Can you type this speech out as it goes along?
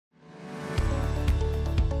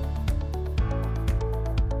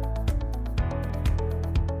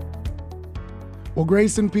Well,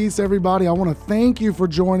 grace and peace, everybody. I want to thank you for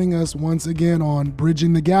joining us once again on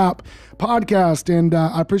Bridging the Gap podcast. And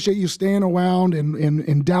I appreciate you staying around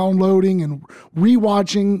and downloading and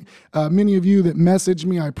rewatching. Many of you that message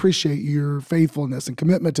me, I appreciate your faithfulness and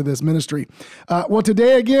commitment to this ministry. Well,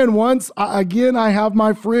 today again, I have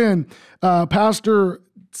my friend, Pastor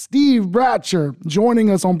Steve Bratcher,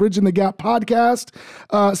 joining us on Bridging the Gap podcast.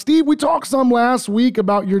 Steve, we talked some last week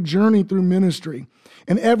about your journey through ministry.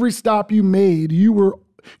 And every stop you made, you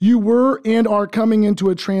were and are coming into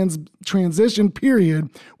a transition period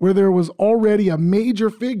where there was already a major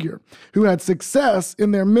figure who had success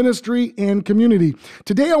in their ministry and community.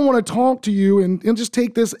 Today, I want to talk to you and just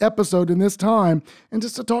take this episode and this time and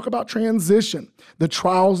just to talk about transition, the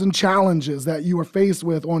trials and challenges that you are faced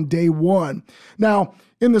with on day one. Now,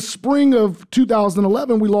 in the spring of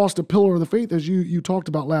 2011, we lost a pillar of the faith, as you talked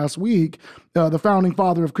about last week, the founding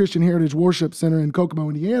father of Christian Heritage Worship Center in Kokomo,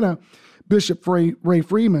 Indiana, Bishop Ray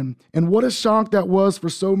Freeman. And what a shock that was for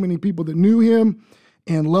so many people that knew him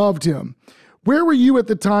and loved him. Where were you at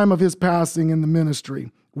the time of his passing in the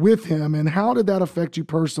ministry with him, and how did that affect you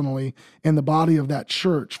personally and the body of that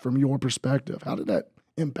church from your perspective? How did that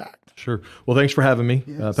impact? Sure. Well, thanks for having me,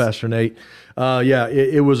 Yes. Pastor Nate.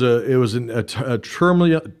 It was a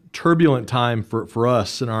turbulent time for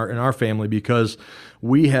us and our family, because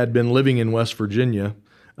we had been living in West Virginia,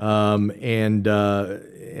 and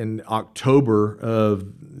in October of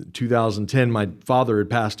 2010, my father had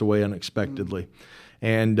passed away unexpectedly,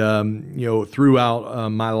 and throughout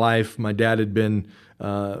my life, my dad had been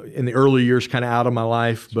in the early years kind of out of my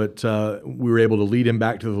life, but we were able to lead him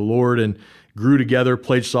back to the Lord and grew together,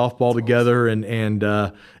 played softball together,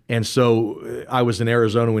 and so I was in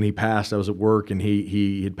Arizona when he passed. I was at work, and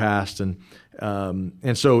he had passed, and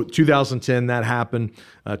so 2010 that happened.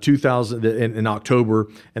 2000 in October,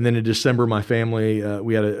 and then in December, my family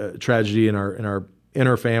we had a tragedy in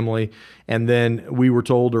our family, and then we were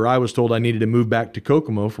told, or I was told, I needed to move back to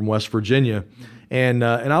Kokomo from West Virginia, and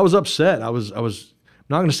I was upset. I was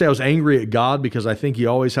I'm not going to say I was angry at God, because I think He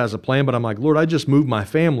always has a plan, but I'm like, Lord, I just moved my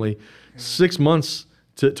family 6 months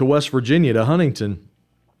to West Virginia, to Huntington.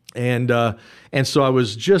 And so I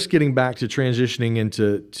was just getting back to transitioning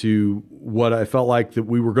into what I felt like that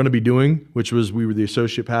we were going to be doing, which was we were the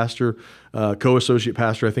associate pastor, co-associate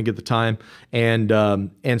pastor, I think at the time. And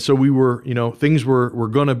so we were, things were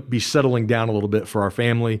going to be settling down a little bit for our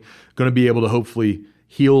family, going to be able to hopefully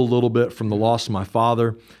heal a little bit from the loss of my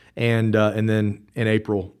father. And then in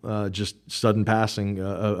April, just sudden passing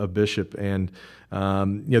of Bishop. And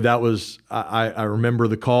that was, I remember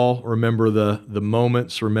the call, remember the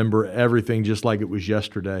moments, remember everything just like it was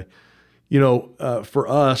yesterday. For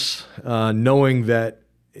us, knowing that,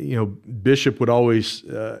 Bishop would always,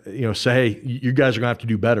 say, hey, you guys are going to have to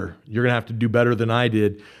do better. You're going to have to do better than I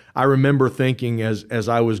did. I remember thinking as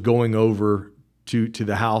I was going over to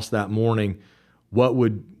the house that morning,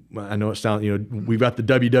 I know it sounds, we've got the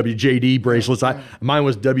WWJD bracelets. Mine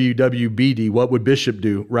was WWBD. What would Bishop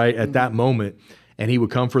do, right, at that moment? And he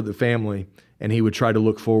would comfort the family, and he would try to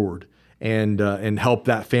look forward and help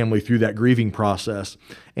that family through that grieving process.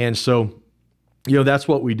 And so, that's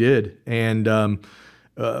what we did. And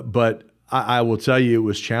but I will tell you, it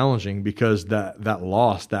was challenging, because that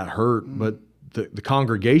loss, that hurt, but the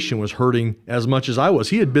congregation was hurting as much as I was.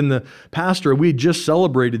 He had been the pastor. We had just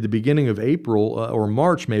celebrated the beginning of April or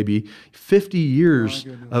March, maybe 50 years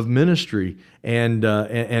of ministry and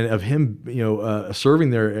of him,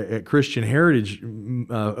 serving there at Christian Heritage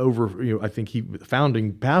over, I think he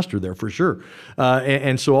founding pastor there for sure.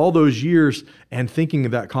 And so all those years, and thinking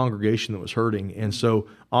of that congregation that was hurting. And so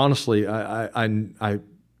honestly, I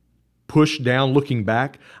pushed down, looking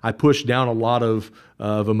back, I pushed down a lot of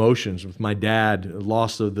emotions with my dad,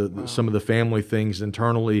 loss of some of the family things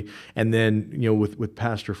internally, and then with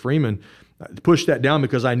Pastor Freeman, pushed that down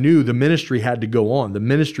because I knew the ministry had to go on, the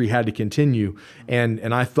ministry had to continue,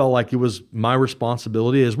 and I felt like it was my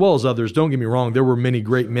responsibility as well as others. Don't get me wrong, there were many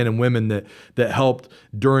great men and women that helped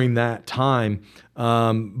during that time,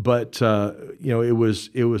 but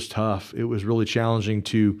it was tough. It was really challenging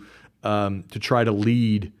to try to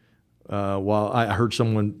lead. While I heard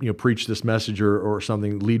someone preach this message or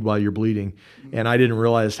something, lead while you're bleeding, and I didn't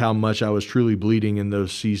realize how much I was truly bleeding in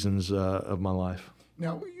those seasons of my life.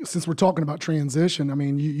 Now, since we're talking about transition, I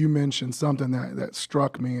mean, you mentioned something that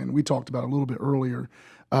struck me, and we talked about a little bit earlier.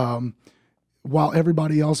 While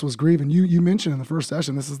everybody else was grieving, you mentioned in the first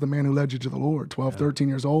session, this is the man who led you to the Lord, 12, 13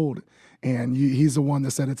 years old, and he's the one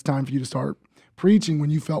that said it's time for you to start preaching when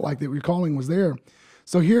you felt like that your calling was there.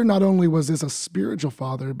 So here, not only was this a spiritual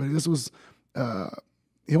father, but this was,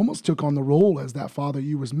 he almost took on the role as that father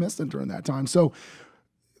you was missing during that time. So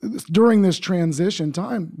during this transition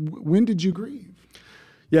time, when did you grieve?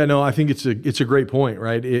 Yeah, no, I think it's a great point,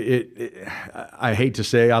 right? I hate to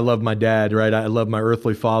say I love my dad, right? I love my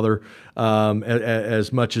earthly father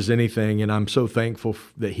as much as anything, and I'm so thankful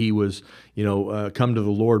that he was, come to the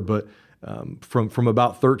Lord. But from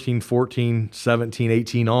about 13, 14, 17,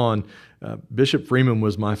 18 on, Bishop Freeman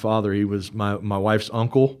was my father. He was my wife's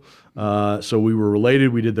uncle. So we were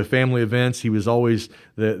related. We did the family events. He was always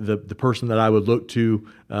the person that I would look to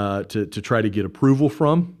try to get approval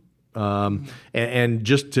from. And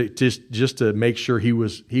just to make sure he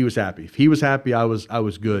was happy. If he was happy, I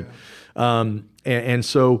was good. Yeah. And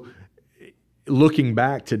so looking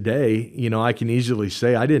back today, I can easily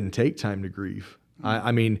say I didn't take time to grieve.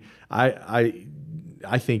 I mean,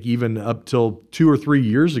 I think even up till 2 or 3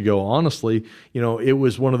 years ago, honestly, it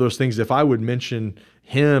was one of those things. If I would mention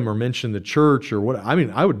him or mention the church or what,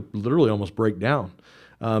 I would literally almost break down,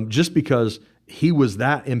 just because he was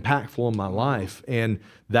that impactful in my life, and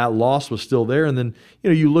that loss was still there. And then,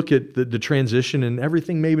 you look at the transition, and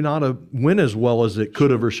everything maybe not went as well as it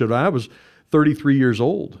could have or should have. I was 33 years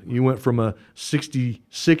old. You went from a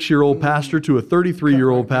 66-year-old pastor to a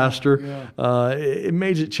 33-year-old pastor. Yeah. It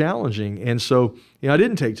made it challenging. And so, I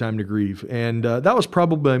didn't take time to grieve. And that was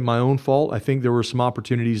probably my own fault. I think there were some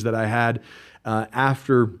opportunities that I had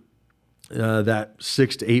after that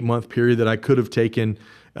 6 to 8 month period that I could have taken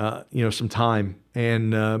some time,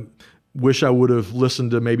 and wish I would have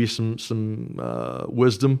listened to maybe some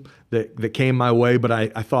wisdom that came my way. But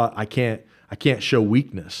I thought I can't show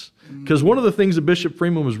weakness, because one of the things that Bishop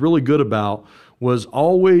Freeman was really good about was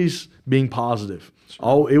always being positive.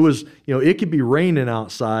 It was, it could be raining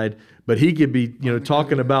outside, but he could be,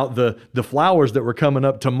 talking about the flowers that were coming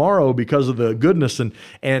up tomorrow because of the goodness,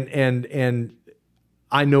 and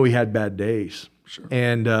I know he had bad days. Sure.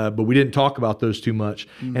 And but we didn't talk about those too much.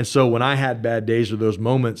 And so when I had bad days or those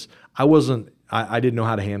moments, I didn't know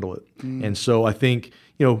how to handle it. And so I think,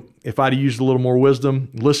 if I'd have used a little more wisdom,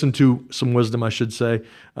 listened to some wisdom, I should say,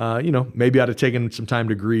 maybe I'd have taken some time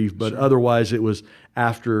to grieve. But otherwise, it was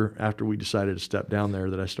after we decided to step down there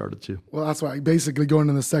that I started to. Well, that's why basically going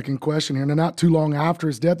to the second question here. Now, not too long after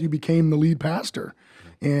his death, you became the lead pastor.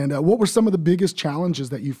 And what were some of the biggest challenges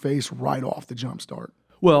that you faced right off the jump start?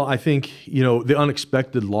 Well, I think, the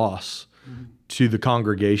unexpected loss to the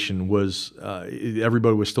congregation was,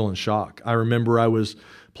 everybody was still in shock. I remember I was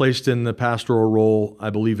placed in the pastoral role,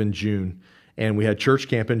 I believe in June, and we had church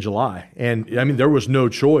camp in July. And there was no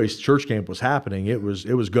choice. Church camp was happening. It was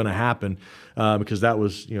going to happen because that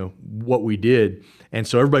was, what we did. And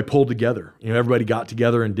so everybody pulled together. Everybody got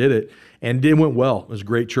together and did it. And it went well. It was a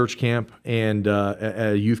great church camp and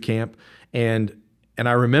a youth camp. And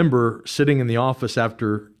I remember sitting in the office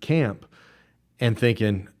after camp and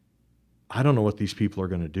thinking, I don't know what these people are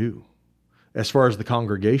going to do as far as the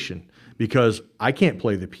congregation, because I can't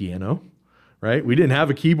play the piano, right? We didn't have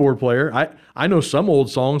a keyboard player. I know some old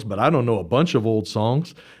songs, but I don't know a bunch of old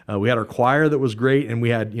songs. We had our choir that was great, and we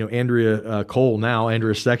had Andrea Cole, now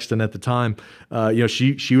Andrea Sexton at the time.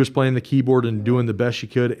 She was playing the keyboard and doing the best she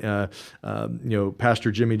could.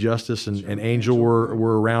 Pastor Jimmy Justice and Angel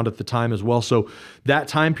were around at the time as well. So that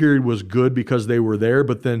time period was good because they were there.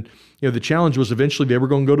 But then the challenge was eventually they were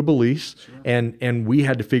going to go to Belize, and we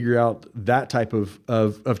had to figure out that type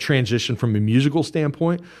of transition from a musical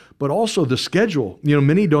standpoint, but also the schedule.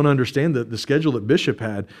 Many don't understand the schedule that Bishop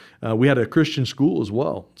had. We had a Christian school as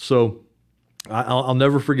well. So I'll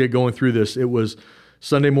never forget going through this. It was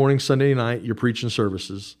Sunday morning, Sunday night, you're preaching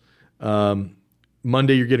services.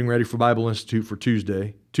 Monday, you're getting ready for Bible Institute for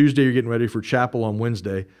Tuesday. Tuesday, you're getting ready for chapel on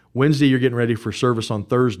Wednesday. Wednesday, you're getting ready for service on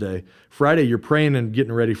Thursday. Friday, you're praying and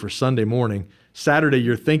getting ready for Sunday morning. Saturday,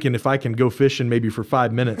 you're thinking if I can go fishing maybe for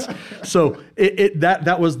 5 minutes. So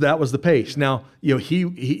that was the pace. Now,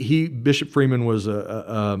 Bishop Freeman was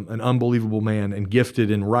an unbelievable man and gifted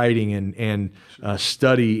in writing and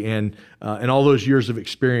study and all those years of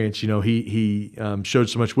experience. He showed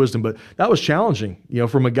so much wisdom, but that was challenging.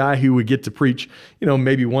 From a guy who would get to preach,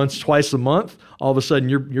 maybe once, twice a month, all of a sudden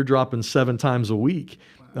you're dropping 7 times a week.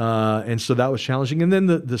 And so that was challenging. And then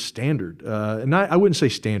the standard, and I wouldn't say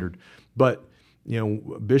standard, but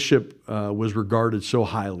Bishop was regarded so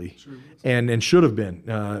highly, and should have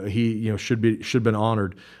been. He should have been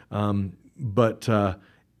honored. But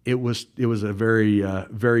it was a very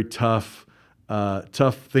very tough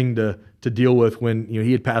thing to deal with when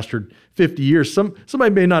he had pastored 50 years. Somebody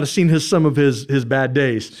may not have seen some of his bad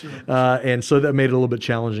days, and so that made it a little bit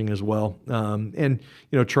challenging as well. And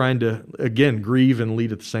trying to again grieve and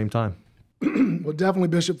lead at the same time. Well, definitely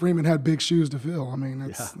Bishop Freeman had big shoes to fill. I mean,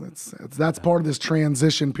 that's part of this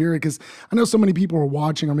transition period, because I know so many people are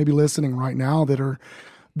watching or maybe listening right now that are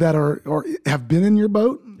that are or have been in your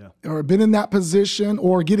boat, or been in that position,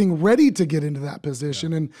 or getting ready to get into that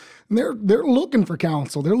position, and they're looking for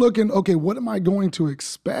counsel. They're looking, okay, what am I going to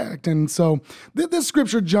expect? And so this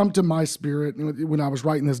scripture jumped to my spirit when I was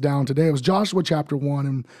writing this down today. It was Joshua chapter 1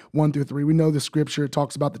 and 1 through 3. We know the scripture. It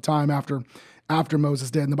talks about the time after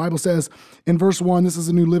Moses dead. And the Bible says in verse 1, this is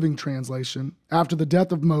a New Living Translation, after the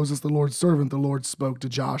death of Moses, the Lord's servant, the Lord spoke to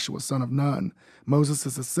Joshua, son of Nun,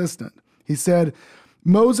 Moses' assistant. He said,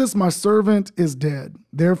 Moses, my servant, is dead.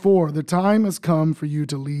 Therefore, the time has come for you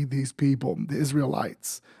to lead these people, the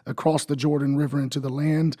Israelites, across the Jordan River into the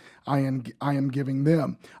land I am giving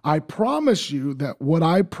them. I promise you that what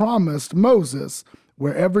I promised Moses,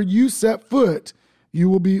 wherever you set foot, you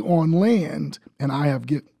will be on land, and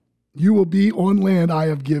you will be on land I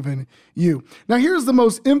have given you. Now, here's the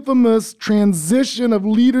most infamous transition of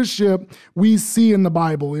leadership we see in the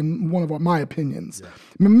Bible, in one of my opinions.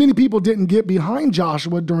 Many people didn't get behind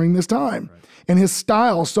Joshua during this time and his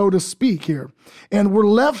style, so to speak, here, and were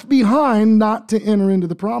left behind not to enter into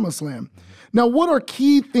the promised land. Now, what are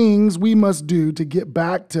key things we must do to get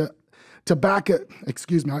back to back it?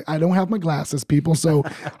 Excuse me, I don't have my glasses, people, so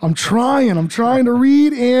I'm trying to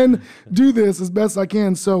read and do this as best I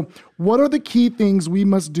can. So what are the key things we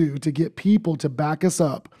must do to get people to back us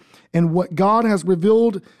up and what God has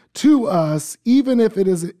revealed to us, even if it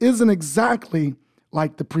isn't exactly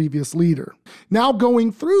like the previous leader? Now,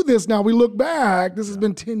 going through this, now we look back, this has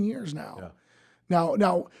been 10 years now.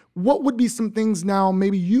 Now, what would be some things now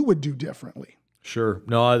maybe you would do differently? Sure.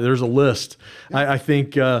 No, there's a list. I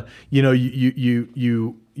think, the one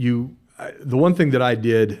thing that I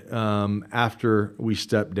did after we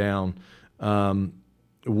stepped down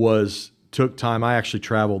was took time. I actually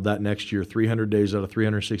traveled that next year, 300 days out of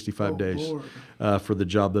 365 days for the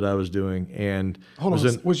job that I was doing. And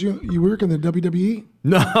was you working in the WWE?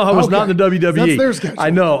 No, I was not in the WWE. That's their schedule. I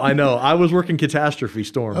know. I was working catastrophe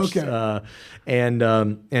storms. Okay.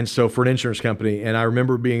 And so for an insurance company, and I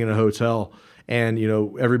remember being in a hotel. And,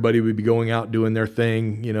 everybody would be going out doing their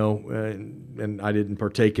thing, and I didn't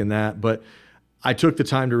partake in that. But I took the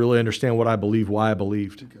time to really understand what I believed, why I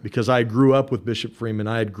believed, because I grew up with Bishop Freeman.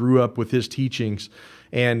 I had grew up with his teachings,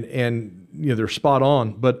 and they're spot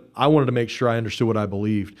on. But I wanted to make sure I understood what I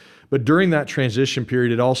believed. But during that transition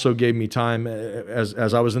period, it also gave me time,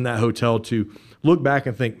 as I was in that hotel, to look back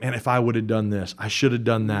and think, man, if I would have done this, I should have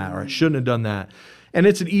done that, or I shouldn't have done that. And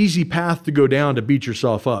it's an easy path to go down to beat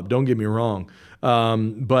yourself up. Don't get me wrong.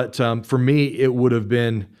 But for me, it would have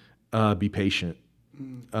been be patient.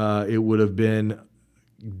 It would have been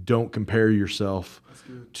don't compare yourself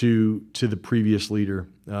to the previous leader.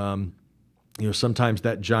 Sometimes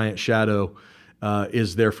that giant shadow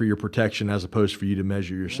is there for your protection as opposed for you to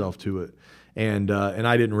measure yourself to it. And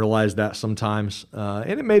I didn't realize that sometimes,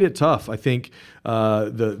 and it made it tough. I think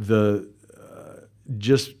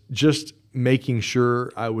just making sure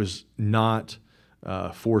I was not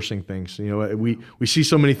forcing things. We see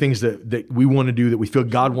so many things that we want to do, that we feel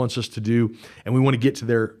God wants us to do, and we want to get to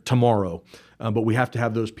there tomorrow. But we have to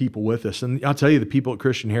have those people with us. And I'll tell you, the people at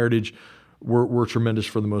Christian Heritage were tremendous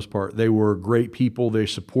for the most part. They were great people. They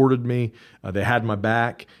supported me. They had my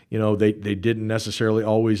back. They didn't necessarily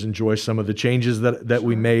always enjoy some of the changes that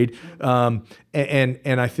we made. And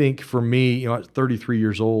I think for me, at 33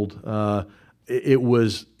 years old, it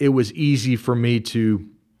was easy for me to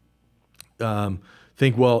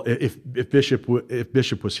think, well, if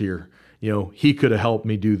Bishop was here, he could have helped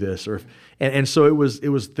me do this, and so it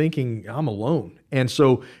was thinking I'm alone, and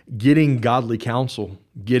so getting godly counsel,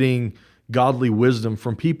 getting godly wisdom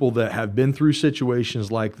from people that have been through situations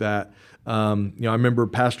like that. I remember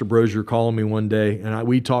Pastor Bratcher calling me one day, and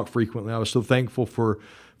we talked frequently. I was so thankful for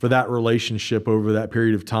that relationship over that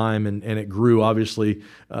period of time, and it grew obviously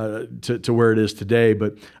to where it is today.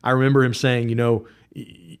 But I remember him saying,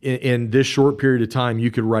 in this short period of time, you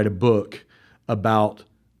could write a book about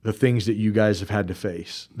the things that you guys have had to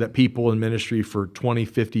face, that people in ministry for 20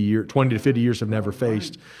 to 50 years have never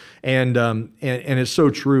faced. And it's so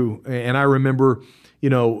true. And I remember,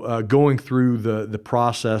 going through the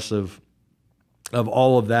process of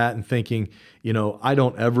all of that and thinking, I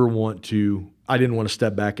didn't want to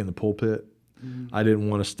step back in the pulpit. I didn't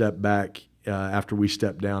want to step back after we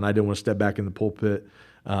stepped down. I didn't want to step back in the pulpit.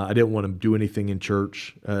 I didn't want to do anything in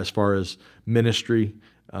church as far as ministry,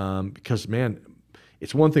 because, man,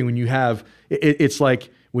 it's one thing when you have, it's like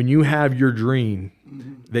when you have your dream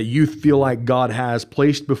that you feel like God has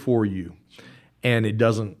placed before you, and it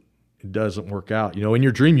doesn't work out. In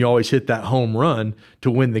your dream, you always hit that home run to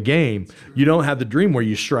win the game. You don't have the dream where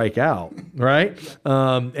you strike out, right?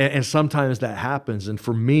 And sometimes that happens. And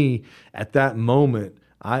for me, at that moment,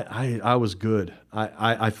 I was good.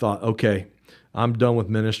 I thought, okay, I'm done with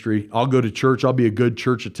ministry. I'll go to church. I'll be a good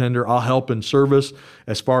church attender. I'll help in service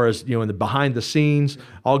as far as, in the behind the scenes.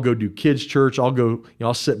 I'll go do kids church. I'll go,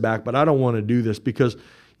 I'll sit back, but I don't want to do this because,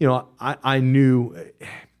 I knew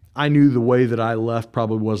the way that I left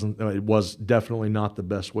probably it was definitely not the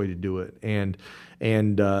best way to do it. And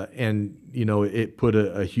it put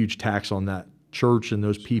a huge tax on that church and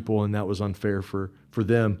those people, and that was unfair for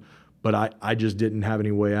them. But I just didn't have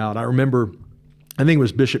any way out. I remember, I think it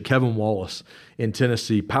was Bishop Kevin Wallace in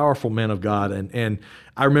Tennessee, powerful man of God. And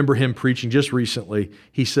I remember him preaching just recently.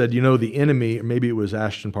 He said, the enemy, or maybe it was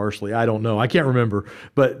Ashton Parsley, I don't know, I can't remember.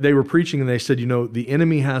 But they were preaching and they said, the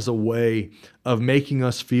enemy has a way of making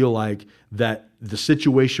us feel like that the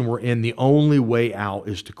situation we're in, the only way out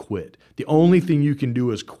is to quit. The only thing you can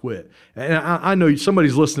do is quit. And I know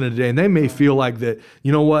somebody's listening today and they may feel like that,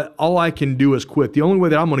 all I can do is quit. The only way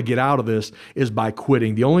that I'm going to get out of this is by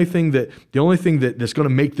quitting. The only thing that's going to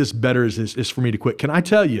make this better is for me to quit. Can I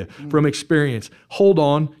tell you from experience, hold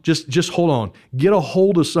on, just hold on. Get a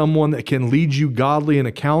hold of someone that can lead you godly in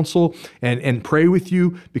a counsel and pray with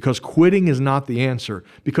you, because quitting is not the answer.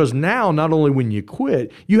 Because now, not only when you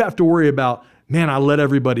quit, you have to worry about, man, I let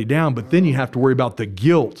everybody down, but then you have to worry about the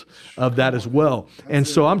guilt of that as well. And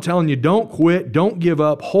so I'm telling you, don't quit, don't give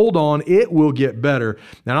up, hold on, it will get better.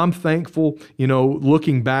 And I'm thankful,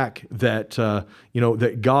 looking back that,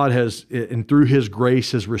 that God has, and through His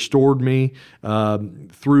grace, has restored me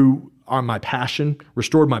through my passion,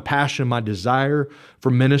 restored my passion, my desire for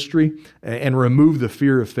ministry, and removed the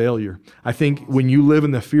fear of failure. I think when you live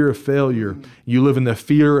in the fear of failure, you live in the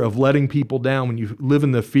fear of letting people down, when you live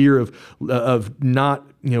in the fear of not,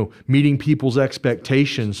 meeting people's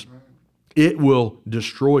expectations, it will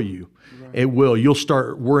destroy you. It will. You'll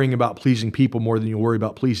start worrying about pleasing people more than you worry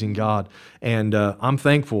about pleasing God. And I'm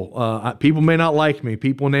thankful. People may not like me.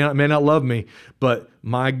 People may not love me. But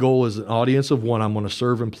my goal is an audience of one. I'm going to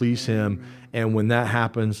serve and please Him. And when that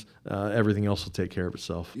happens, everything else will take care of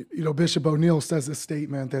itself. Bishop O'Neill says a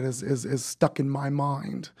statement that is stuck in my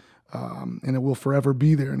mind. And it will forever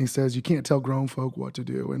be there. And he says, you can't tell grown folk what to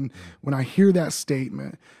do. And when I hear that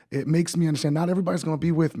statement, it makes me understand not everybody's going to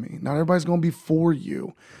be with me. Not everybody's going to be for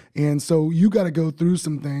you. And so you got to go through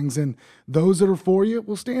some things. And those that are for you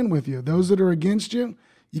will stand with you. Those that are against you,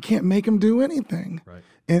 you can't make them do anything. Right.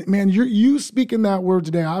 And man, you speaking that word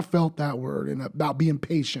today, I felt that word, and about being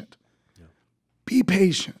patient. Yeah. Be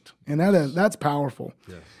patient. And that's powerful.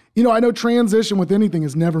 Yes. I know transition with anything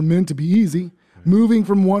is never meant to be easy. Moving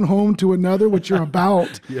from one home to another, which you're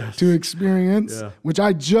about to experience, which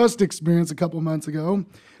I just experienced a couple of months ago.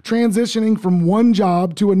 Transitioning from one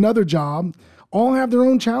job to another job, all have their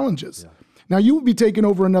own challenges. Yeah. Now, you will be taking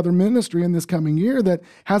over another ministry in this coming year that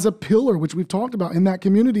has a pillar, which we've talked about, in that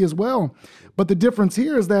community as well. But the difference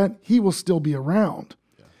here is that he will still be around.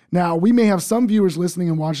 Yeah. Now, we may have some viewers listening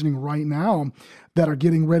and watching right now that are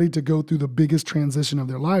getting ready to go through the biggest transition of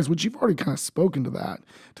their lives, which you've already kind of spoken to that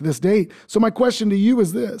to this date. So my question to you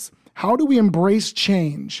is this: how do we embrace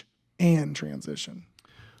change and transition?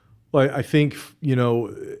 Well, I think,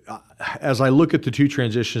 as I look at the two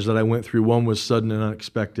transitions that I went through, one was sudden and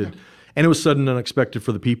unexpected, and it was sudden and unexpected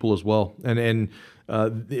for the people as well. And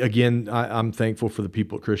again, I'm thankful for the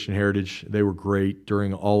people at Christian Heritage. They were great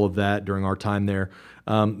during all of that, during our time there.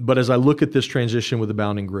 But as I look at this transition with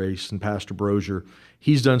Abounding Grace and Pastor Bratcher,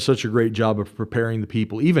 he's done such a great job of preparing the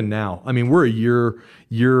people. Even now, I mean, we're a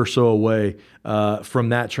year or so away from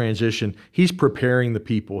that transition. He's preparing the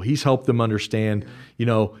people. He's helped them understand,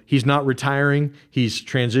 he's not retiring. He's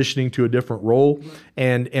transitioning to a different role.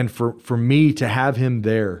 And for me to have him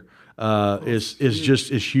there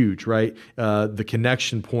is huge, right? The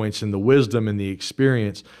connection points and the wisdom and the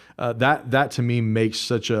experience. That to me makes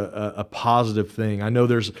such a positive thing. I know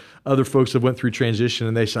there's other folks that went through transition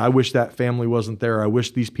and they say, I wish that family wasn't there. I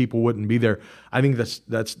wish these people wouldn't be there. I think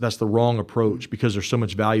that's the wrong approach, because there's so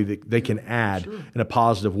much value that they can add in a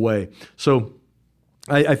positive way. So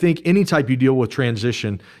I think any type you deal with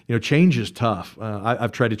transition, change is tough.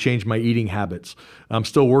 I've tried to change my eating habits. I'm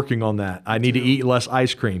still working on that. I need to eat less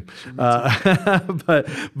ice cream. But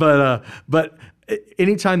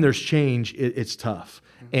anytime there's change, it's tough.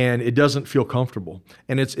 And it doesn't feel comfortable.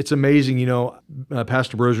 And it's amazing,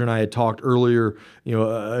 Pastor Bratcher and I had talked earlier,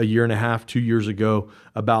 a year and a half, 2 years ago,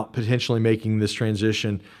 about potentially making this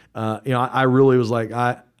transition. I really was like,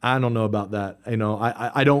 I don't know about that.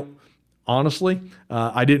 I don't, honestly,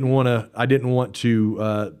 I didn't want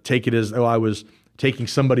to take it as though I was taking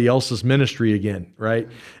somebody else's ministry again, right?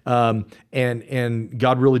 And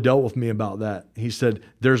God really dealt with me about that. He said,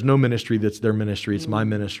 there's no ministry that's their ministry, it's my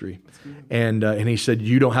ministry. And he said,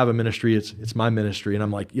 you don't have a ministry, it's my ministry. And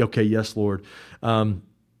I'm like, okay, yes, Lord.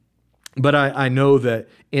 But I know that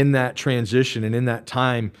in that transition and in that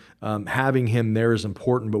time, having him there is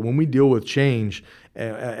important. But when we deal with change,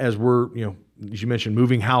 as we're, as you mentioned,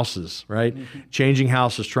 moving houses, right? Changing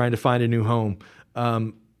houses, trying to find a new home,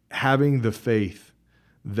 having the faith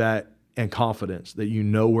and confidence that you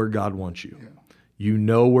know where God wants you. Yeah. You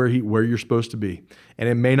know where you're supposed to be. And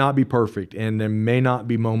it may not be perfect, and there may not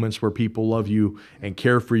be moments where people love you and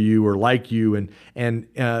care for you or like you. And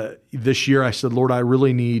this year I said, Lord, I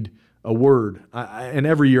really need a word. And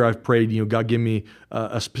every year I've prayed, God, give me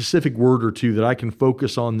a specific word or two that I can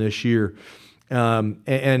focus on this year. And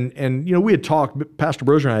we had talked, Pastor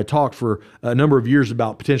Bratcher and I had talked for a number of years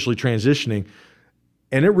about potentially transitioning.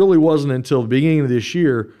 And it really wasn't until the beginning of this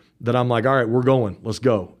year that I'm like, all right, we're going, let's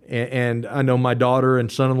go. And I know my daughter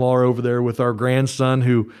and son-in-law are over there with our grandson,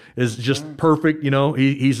 who is just perfect.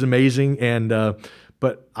 He's amazing.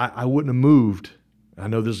 But I wouldn't have moved. I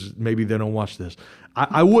know maybe they don't watch this.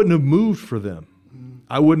 I wouldn't have moved for them.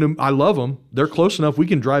 I love them. They're close enough. We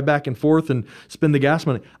can drive back and forth and spend the gas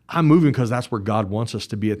money. I'm moving because that's where God wants us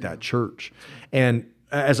to be, at that church. And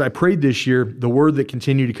as I prayed this year, the word that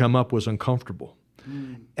continued to come up was uncomfortable.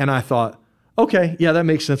 And I thought, okay, yeah, that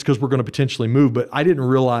makes sense because we're going to potentially move. But I didn't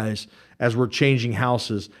realize, as we're changing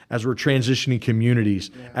houses, as we're transitioning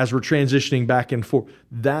communities, as we're transitioning back and forth,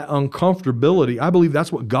 that uncomfortability, I believe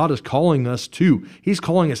that's what God is calling us to. He's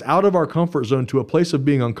calling us out of our comfort zone to a place of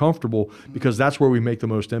being uncomfortable, because that's where we make the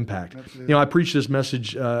most impact. I preached this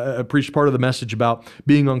message, I preached part of the message about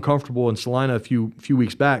being uncomfortable in Salina a few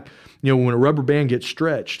weeks back. When a rubber band gets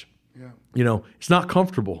stretched, it's not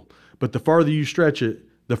comfortable, but the farther you stretch it,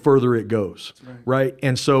 the further it goes, right?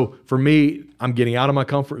 And so for me, I'm getting out of my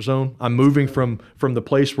comfort zone. I'm moving from the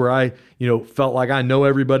place where I, felt like I know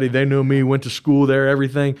everybody, they know me, went to school there,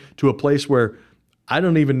 everything, to a place where I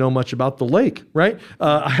don't even know much about the lake, right?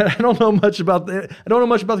 I don't know much about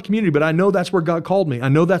the community, but I know that's where God called me. I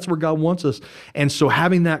know that's where God wants us. And so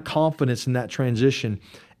having that confidence in that transition,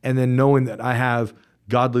 and then knowing that I have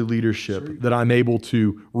godly leadership that I'm able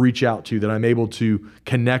to reach out to, that I'm able to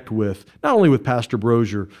connect with, not only with Pastor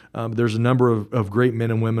Bratcher, but there's a number of great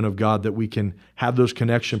men and women of God that we can have those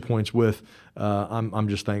connection points with. I'm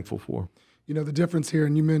just thankful for. The difference here,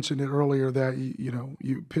 and you mentioned it earlier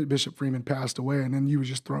that, Bishop Freeman passed away, and then you were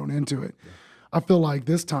just thrown into it. Yeah. I feel like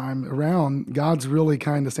this time around, God's really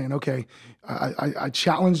kind of saying, okay, I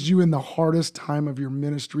challenged you in the hardest time of your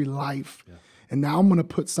ministry life. Yeah. And now I'm going to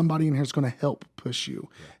put somebody in here who's going to help push you,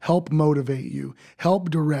 help motivate you, help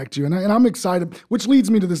direct you. And I'm excited, which leads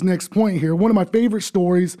me to this next point here. One of my favorite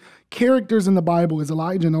characters in the Bible is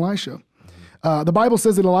Elijah and Elisha. The Bible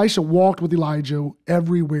says that Elisha walked with Elijah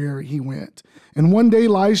everywhere he went. And one day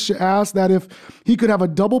Elisha asked that if he could have a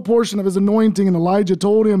double portion of his anointing, and Elijah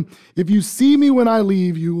told him, if you see me when I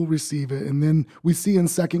leave, you will receive it. And then we see in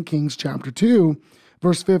 2 Kings chapter 2,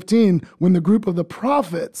 verse 15, when the group of the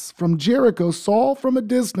prophets from Jericho saw from a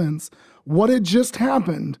distance what had just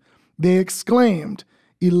happened, they exclaimed,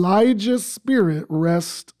 Elijah's spirit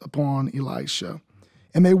rests upon Elisha.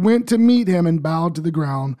 And they went to meet him and bowed to the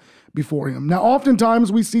ground before him. Now,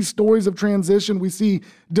 oftentimes we see stories of transition. We see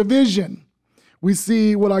division. We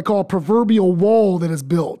see what I call a proverbial wall that is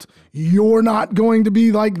built. You're not going to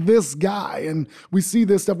be like this guy. And we see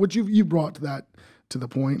this stuff, which you brought to the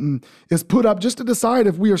point, and is put up just to decide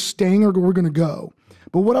if we are staying or we're going to go.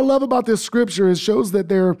 But what I love about this scripture is shows that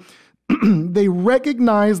they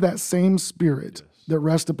recognize that same spirit that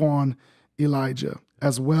rests upon Elijah,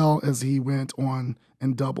 as well as he went on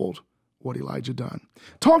and doubled what Elijah done.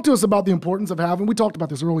 Talk to us about the importance of we talked about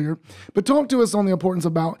this earlier, but talk to us on the importance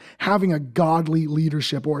about having a godly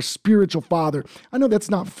leadership or a spiritual father. I know that's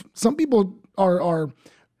not, some people are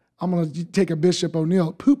I'm going to take a Bishop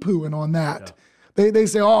O'Neill, poo-pooing on that. Yeah. They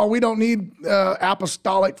say, oh, we don't need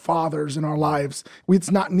apostolic fathers in our lives.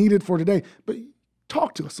 It's not needed for today. But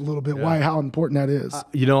talk to us a little bit how important that is.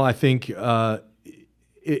 I think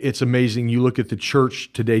it's amazing. You look at the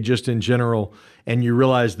church today just in general, and you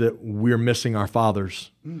realize that we're missing our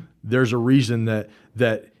fathers. There's a reason that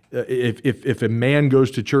if a man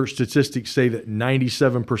goes to church, statistics say that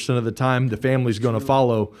 97% of the time the family's going to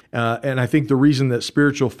follow. And I think the reason that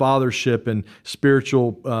spiritual fathership and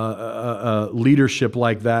spiritual leadership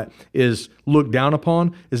like that is looked down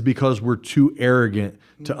upon is because we're too arrogant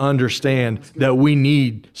to understand that we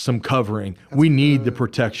need some covering. We need the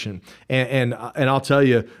protection. And I'll tell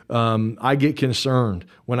you, I get concerned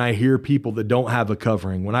when I hear people that don't have a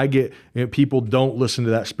covering, when I get people don't listen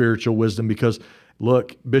to that spiritual wisdom, because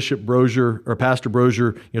look, Bishop Bratcher or Pastor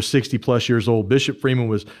Bratcher, 60 plus years old. Bishop Freeman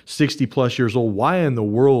was 60 plus years old. Why in the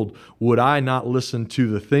world would I not listen to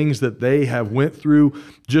the things that they have went through,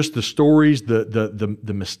 just the stories,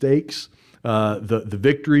 the mistakes, the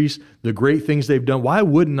victories, the great things they've done? Why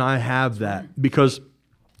wouldn't I have that? Because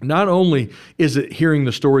not only is it hearing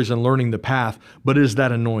the stories and learning the path, but it is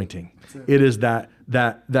that anointing. It is that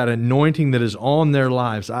anointing that is on their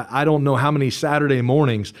lives. I don't know how many Saturday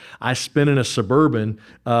mornings I spent in a Suburban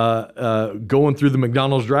going through the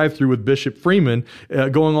McDonald's drive-thru with Bishop Freeman,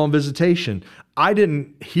 going on visitation. I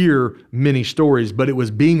didn't hear many stories, but it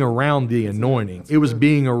was being around the anointing. It was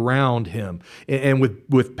being around him. And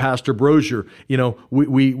with Pastor Bratcher,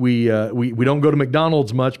 we don't go to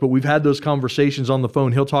McDonald's much, but we've had those conversations on the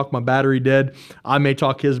phone. He'll talk my battery dead. I may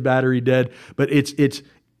talk his battery dead, but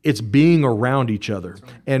it's being around each other.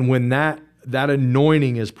 Right. And when that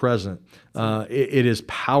anointing is present, it is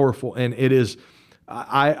powerful. And it is,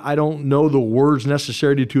 I don't know the words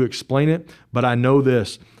necessary to explain it, but I know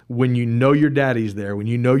this: when you know your daddy's there, when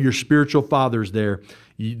you know your spiritual father's there,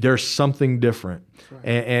 there's something different. Right.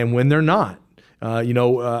 And when they're not,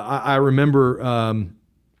 I remember,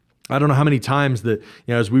 I don't know how many times that,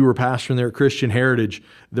 as we were pastoring there at Christian Heritage,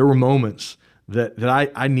 there were moments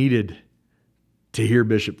that I needed to hear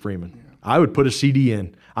Bishop Freeman. Yeah. I would put a CD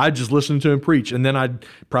in. I'd just listen to him preach, and then I'd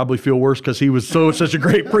probably feel worse because he was such a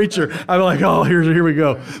great preacher. I'm like, oh, here we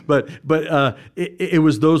go. But it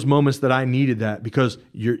was those moments that I needed that, because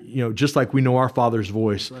just like we know our Father's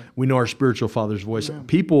voice, right, we know our spiritual Father's voice. Amen.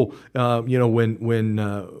 People,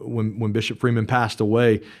 when Bishop Freeman passed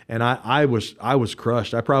away, and I was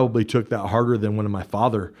crushed. I probably took that harder than when my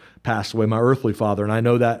father passed away, my earthly father. And I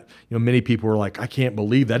know that many people were like, I can't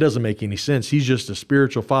believe that doesn't make any sense. He's just a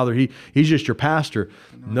spiritual father. He's just your pastor.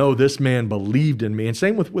 No, this man believed in me. And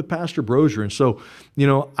same with Pastor Bratcher. And so,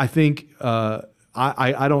 I think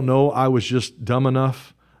I don't know. I was just dumb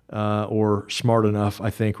enough or smart enough,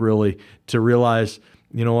 I think, really, to realize,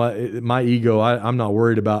 my ego, I'm not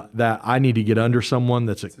worried about that. I need to get under someone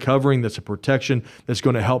that's a covering, that's a protection, that's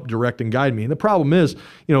going to help direct and guide me. And the problem is,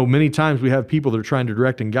 many times we have people that are trying to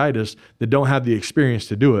direct and guide us that don't have the experience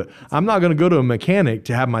to do it. I'm not going to go to a mechanic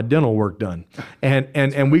to have my dental work done.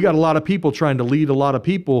 And we got a lot of people trying to lead a lot of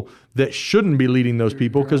people that shouldn't be leading those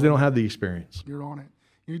people because they don't have the experience. You're on it.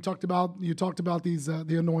 You talked about these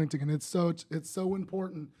the anointing, and it's so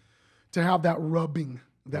important to have that rubbing.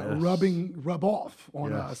 Rub off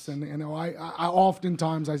on us. And I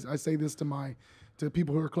oftentimes I say this to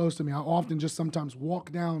people who are close to me. I often just sometimes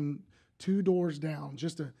walk down 2 doors down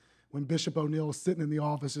when Bishop O'Neill is sitting in the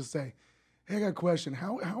office, just say, hey, I got a question.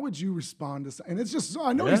 How would you respond to something? And it's just,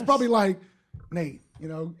 I know he's probably like, Nate,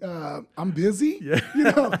 I'm busy,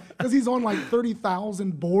 because he's on like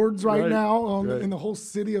 30,000 boards right now in the whole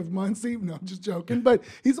city of Muncie. No, I'm just joking, but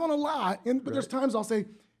he's on a lot. But there's times I'll say,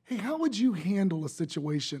 hey, how would you handle a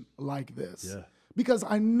situation like this? Yeah. Because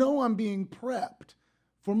I know I'm being prepped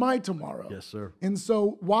for my tomorrow. Yes, sir. And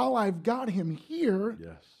so while I've got him here,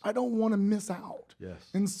 I don't want to miss out. Yes.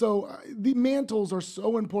 And so the mantles are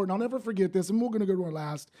so important. I'll never forget this, and we're going to go to our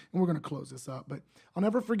last, and we're going to close this up. But I'll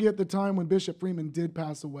never forget the time when Bishop Freeman did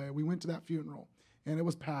pass away. We went to that funeral, and it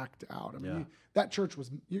was packed out. I mean, that church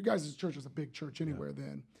was, you guys' church was a big church anywhere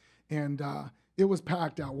then. And it was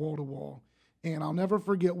packed out wall to wall. And I'll never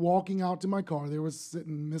forget walking out to my car. There was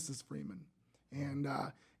sitting Mrs. Freeman. And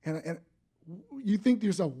you think to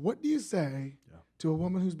yourself, what do you say to a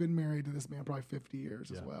woman who's been married to this man probably 50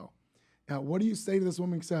 years as well? What do you say to this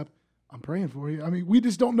woman except, I'm praying for you? I mean, we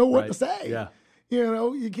just don't know what to say. Yeah.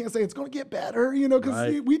 You can't say it's going to get better,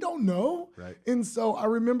 because we don't know. Right. And so I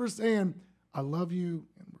remember saying, I love you,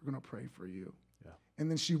 and we're going to pray for you. Yeah. And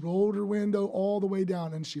then she rolled her window all the way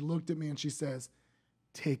down, and she looked at me, and she says,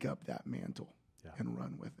 take up that mantle and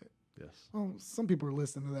run with it. Yes. Well, some people are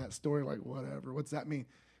listening to that story like, whatever, what's that mean?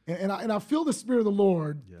 And I feel the Spirit of the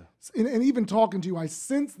Lord, and even talking to you, I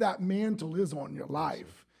sense that mantle is on your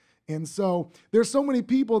life. Yes, and so there's so many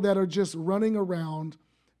people that are just running around,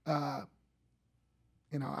 I'm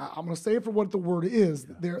going to say it for what the word is.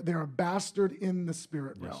 Yeah. They're a bastard in the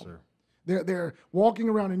spirit realm. Sir. They're walking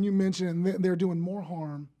around, and you mentioned, and they're doing more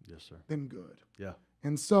harm than good. Yeah.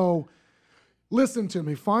 And so Listen to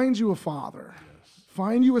me. Find you a father.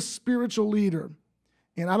 Find you a spiritual leader.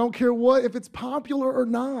 And I don't care if it's popular or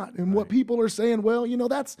not, and what people are saying, well,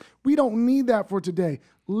 we don't need that for today.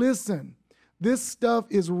 Listen, this stuff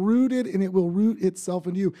is rooted and it will root itself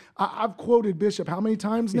in you. I've quoted Bishop how many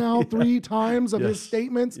times now? 3 times of his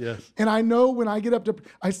statements. Yes. And I know when I get up to,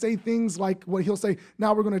 I say things like what he'll say,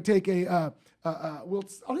 now we're going to take I'll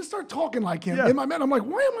just start talking like him. In my mind, I'm like,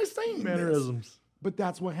 why am I saying mannerisms? This? But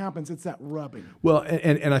that's what happens. It's that rubbing. Well,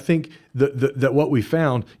 and I think that what we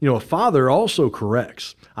found, a father also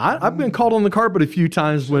corrects. I've been called on the carpet a few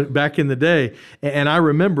times back in the day, and I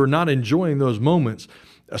remember not enjoying those moments.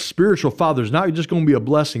 A spiritual father is not just going to be a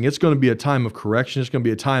blessing. It's going to be a time of correction. It's going to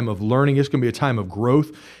be a time of learning. It's going to be a time of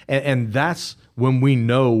growth. And that's when we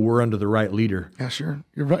know we're under the right leader. Yeah, sure.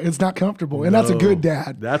 You're right. It's not comfortable. And that's a good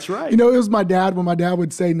dad. That's right. It was my dad when my dad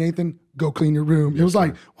would say, Nathan, go clean your room. It was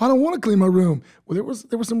like, well, I don't want to clean my room. Well,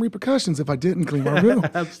 there were some repercussions if I didn't clean my room.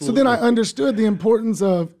 So then I understood the importance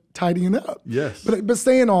of tidying up. Yes. But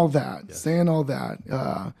saying all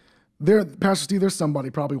that, Pastor Steve, there's somebody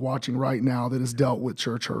probably watching right now that has dealt with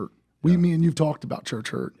church hurt. Me and you've talked about church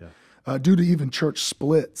hurt. Due to even church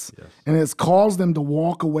splits. Yes. And it's caused them to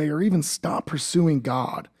walk away or even stop pursuing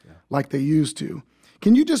God like they used to.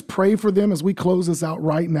 Can you just pray for them as we close this out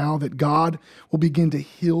right now, that God will begin to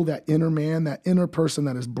heal that inner man, that inner person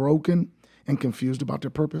that is broken and confused about their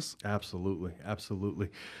purpose? Absolutely. Absolutely.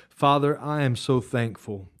 Father, I am so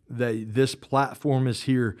thankful that this platform is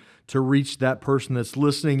here to reach that person that's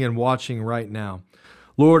listening and watching right now.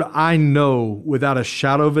 Lord, I know without a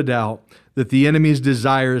shadow of a doubt that the enemy's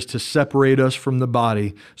desire is to separate us from the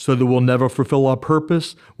body so that we'll never fulfill our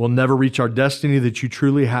purpose, we'll never reach our destiny that you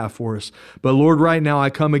truly have for us. But Lord, right now I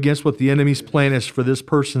come against what the enemy's plan is for this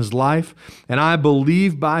person's life, and I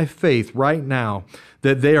believe by faith right now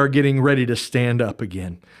that they are getting ready to stand up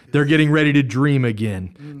again. They're getting ready to dream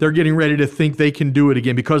again. They're getting ready to think they can do it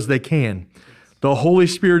again because they can. The Holy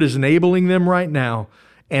Spirit is enabling them right now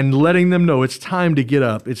and letting them know it's time to get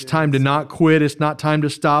up. It's time to not quit. It's not time to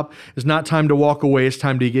stop. It's not time to walk away. It's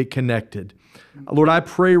time to get connected. Lord, I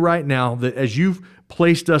pray right now that as you've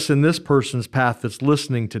placed us in this person's path that's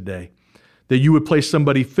listening today, that you would place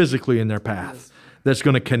somebody physically in their path that's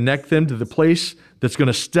going to connect them to the place that's going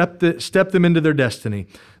to step them into their destiny.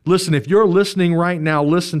 Listen, if you're listening right now,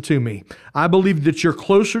 listen to me. I believe that you're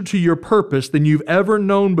closer to your purpose than you've ever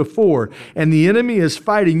known before. And the enemy is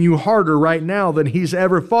fighting you harder right now than he's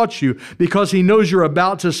ever fought you because he knows you're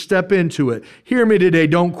about to step into it. Hear me today.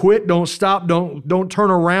 Don't quit. Don't stop. Don't turn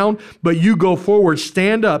around, but you go forward.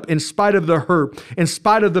 Stand up in spite of the hurt, in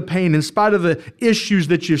spite of the pain, in spite of the issues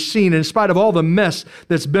that you've seen, in spite of all the mess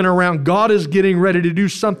that's been around. God is getting ready to do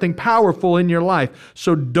something powerful in your life.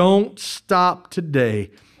 So don't stop today.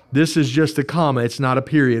 This is just a comma. It's not a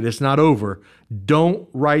period. It's not over. Don't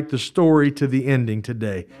write the story to the ending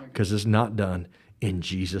today because it's not done. In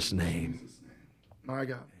Jesus' name. My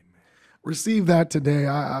God. Receive that today.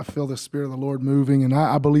 I feel the Spirit of the Lord moving, and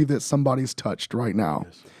I believe that somebody's touched right now,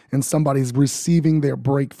 and somebody's receiving their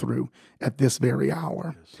breakthrough at this very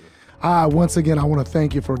hour. Once again, I want to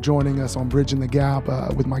thank you for joining us on Bridging the Gap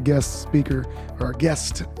with my guest,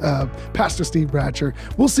 Pastor Steve Bratcher.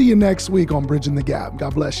 We'll see you next week on Bridging the Gap.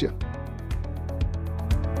 God bless you.